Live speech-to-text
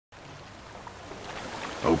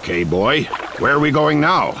Okay, boy. Where are we going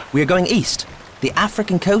now? We are going east. The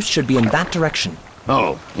African coast should be in that direction.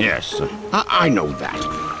 Oh, yes. I know that.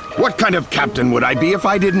 What kind of captain would I be if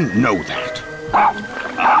I didn't know that?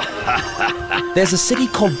 There's a city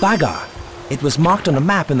called Bagar. It was marked on a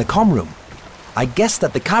map in the comm room. I guess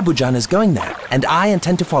that the Kabujan is going there, and I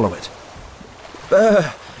intend to follow it.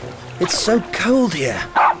 It's so cold here.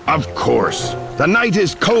 Of course. The night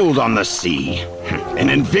is cold on the sea. An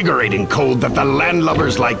invigorating cold that the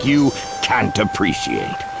landlubbers like you can't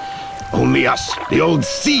appreciate. Only us, the old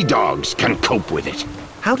sea dogs, can cope with it.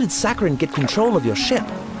 How did Sakharin get control of your ship?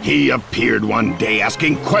 He appeared one day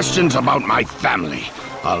asking questions about my family.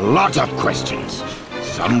 A lot of questions.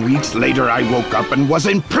 Some weeks later I woke up and was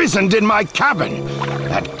imprisoned in my cabin.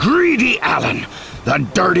 That greedy Alan, the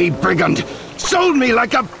dirty brigand, sold me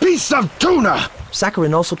like a piece of tuna.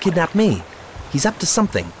 Sakharin also kidnapped me. He's up to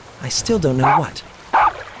something. I still don't know what.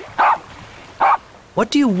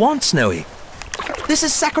 What do you want, Snowy? This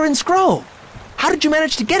is Sakharin's scroll. How did you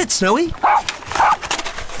manage to get it, Snowy?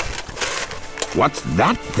 What's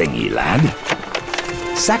that thingy, lad?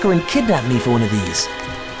 Sakharin kidnapped me for one of these.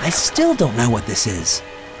 I still don't know what this is.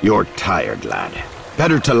 You're tired, lad.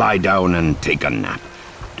 Better to lie down and take a nap.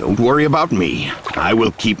 Don't worry about me. I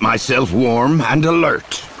will keep myself warm and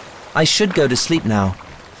alert. I should go to sleep now.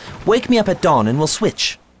 Wake me up at dawn and we'll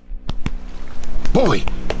switch. Boy,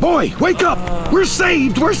 wake up! We're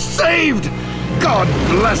saved! We're saved! God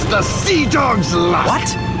bless the sea dog's luck! What?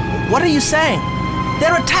 What are you saying?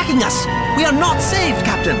 They're attacking us! We are not saved,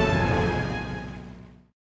 Captain!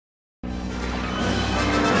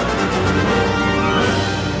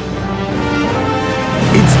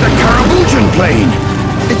 It's the Karabujan plane!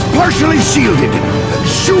 It's partially shielded!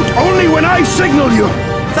 Shoot only when I signal you!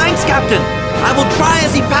 Thanks, Captain! I will try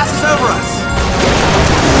as he passes over us!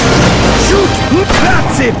 Shoot!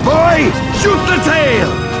 That's it, boy! Shoot the tail!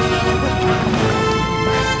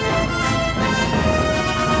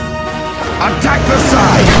 Attack the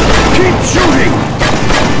side! Keep shooting!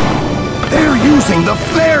 They're using the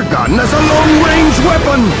flare gun as a long-range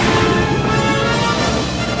weapon!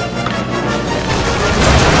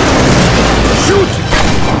 Shoot!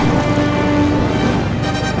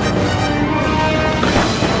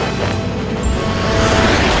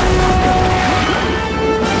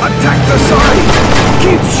 Attack the side!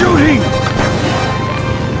 Keep shooting!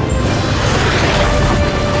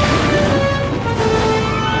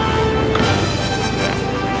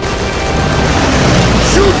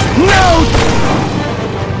 Shoot now!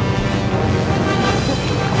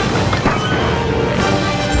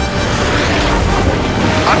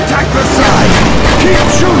 Attack the side! Keep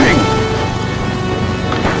shooting!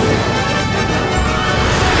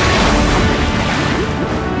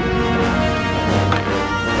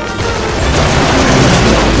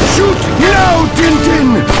 Now, Tintin!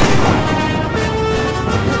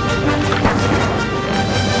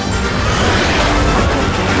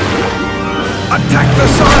 Attack the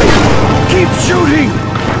side! Keep shooting!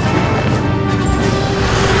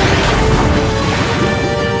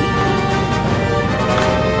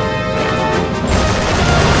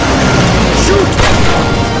 Shoot!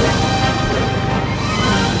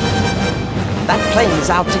 That plane is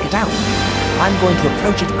our ticket out. I'm going to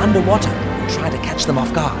approach it underwater and try to catch them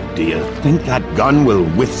off guard. Do you think that gun will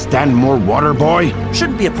withstand more water, boy?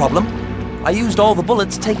 Shouldn't be a problem. I used all the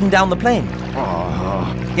bullets taking down the plane.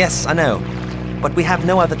 Yes, I know. But we have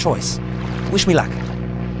no other choice. Wish me luck.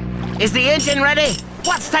 Is the engine ready?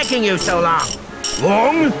 What's taking you so long?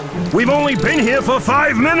 Long? We've only been here for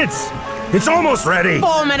 5 minutes. It's almost ready.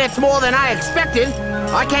 4 minutes more than I expected.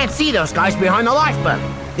 I can't see those guys behind the lifeboat.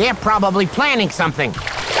 They're probably planning something.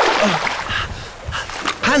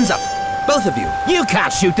 Hands up, both of you. You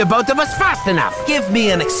can't shoot the both of us fast enough. Give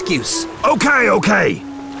me an excuse. Okay.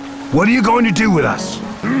 What are you going to do with us?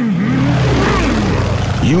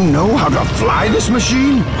 You know how to fly this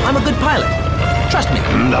machine? I'm a good pilot. Trust me.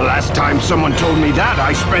 The last time someone told me that,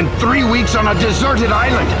 I spent 3 weeks on a deserted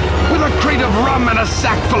island with a crate of rum and a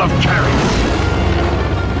sack full of carrots.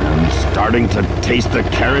 I'm starting to taste the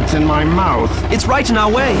carrots in my mouth. It's right in our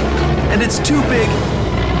way, and it's too big.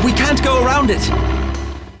 We can't go around it.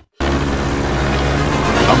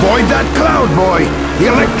 Avoid that cloud, boy! The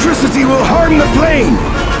electricity will harm the plane!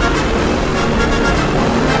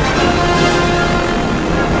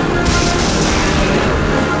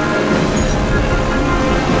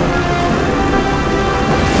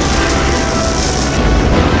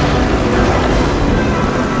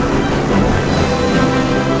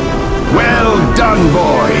 Well done,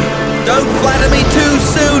 boy! Don't flatter me too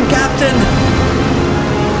soon, Captain!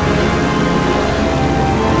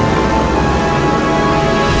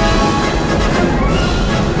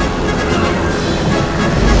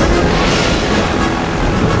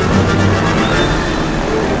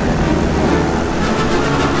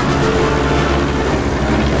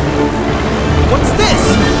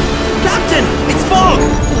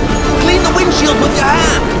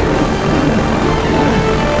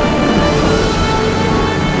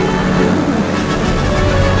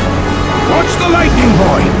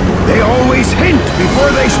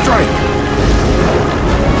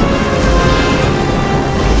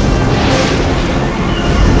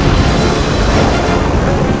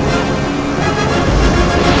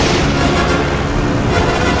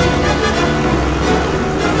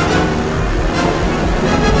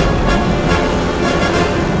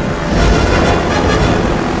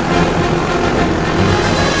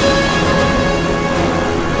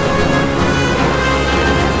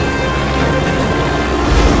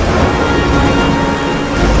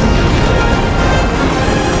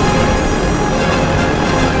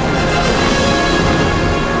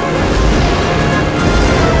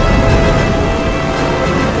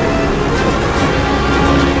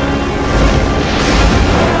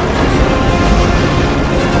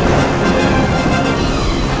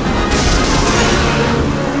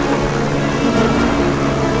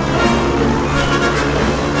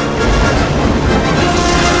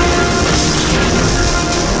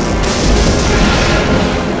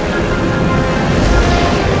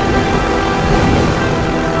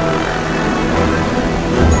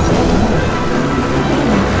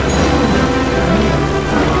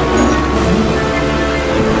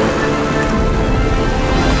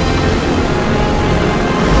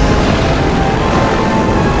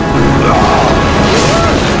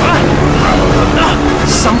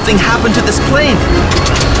 plane.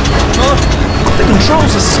 Oh, the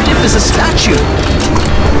controls are stiff as a statue.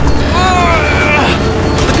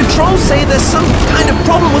 The controls say there's some kind of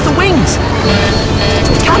problem with the wings.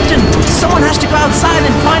 Captain, someone has to go outside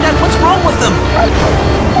and find out what's wrong with them.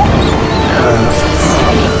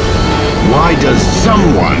 Why does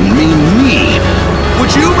someone mean me?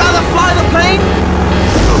 Would you rather fly the plane?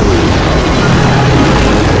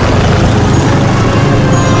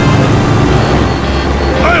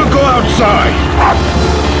 I'll go outside.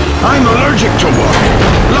 I'm allergic to water,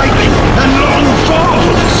 lightning, and long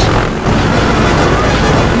falls.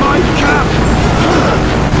 My cap!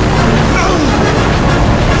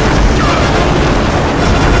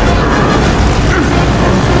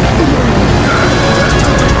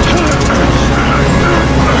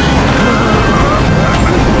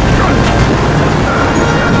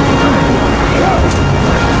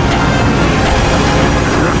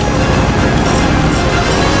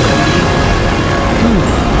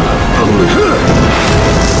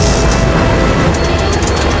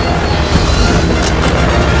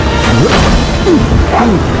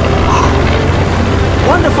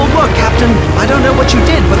 Wonderful work, Captain. I don't know what you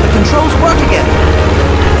did, but the controls work again.